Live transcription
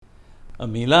A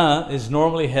milah is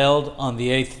normally held on the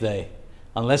 8th day,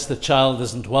 unless the child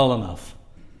isn't well enough.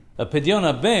 A pidyon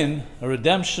haben, a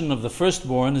redemption of the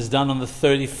firstborn, is done on the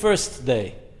 31st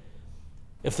day.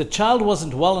 If the child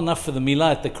wasn't well enough for the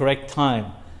milah at the correct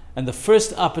time, and the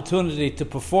first opportunity to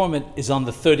perform it is on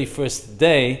the 31st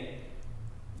day,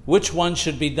 which one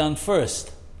should be done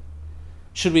first?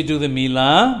 Should we do the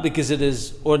milah because it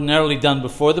is ordinarily done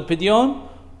before the pidyon,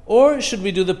 or should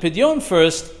we do the pidyon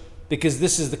first because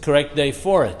this is the correct day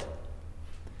for it?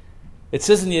 It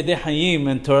says in Yedei Hayim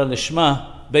and Torah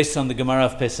Lishma, based on the Gemara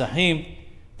of Pesachim,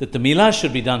 that the milah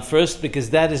should be done first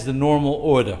because that is the normal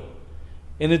order.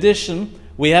 In addition,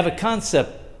 we have a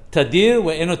concept, tadir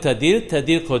ve'eno tadir,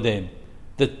 tadir kodem,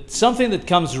 that something that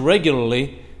comes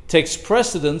regularly takes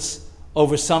precedence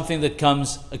over something that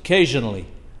comes occasionally.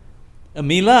 A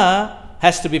milah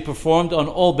has to be performed on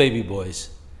all baby boys.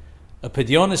 A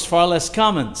pidyon is far less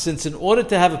common, since in order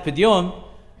to have a pidyon,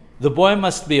 the boy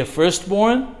must be a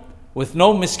firstborn with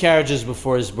no miscarriages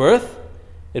before his birth.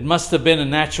 It must have been a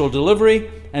natural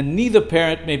delivery, and neither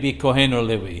parent may be Kohen or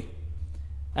Levi.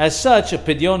 As such, a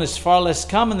pidyon is far less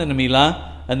common than a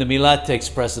milah, and the milah takes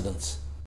precedence.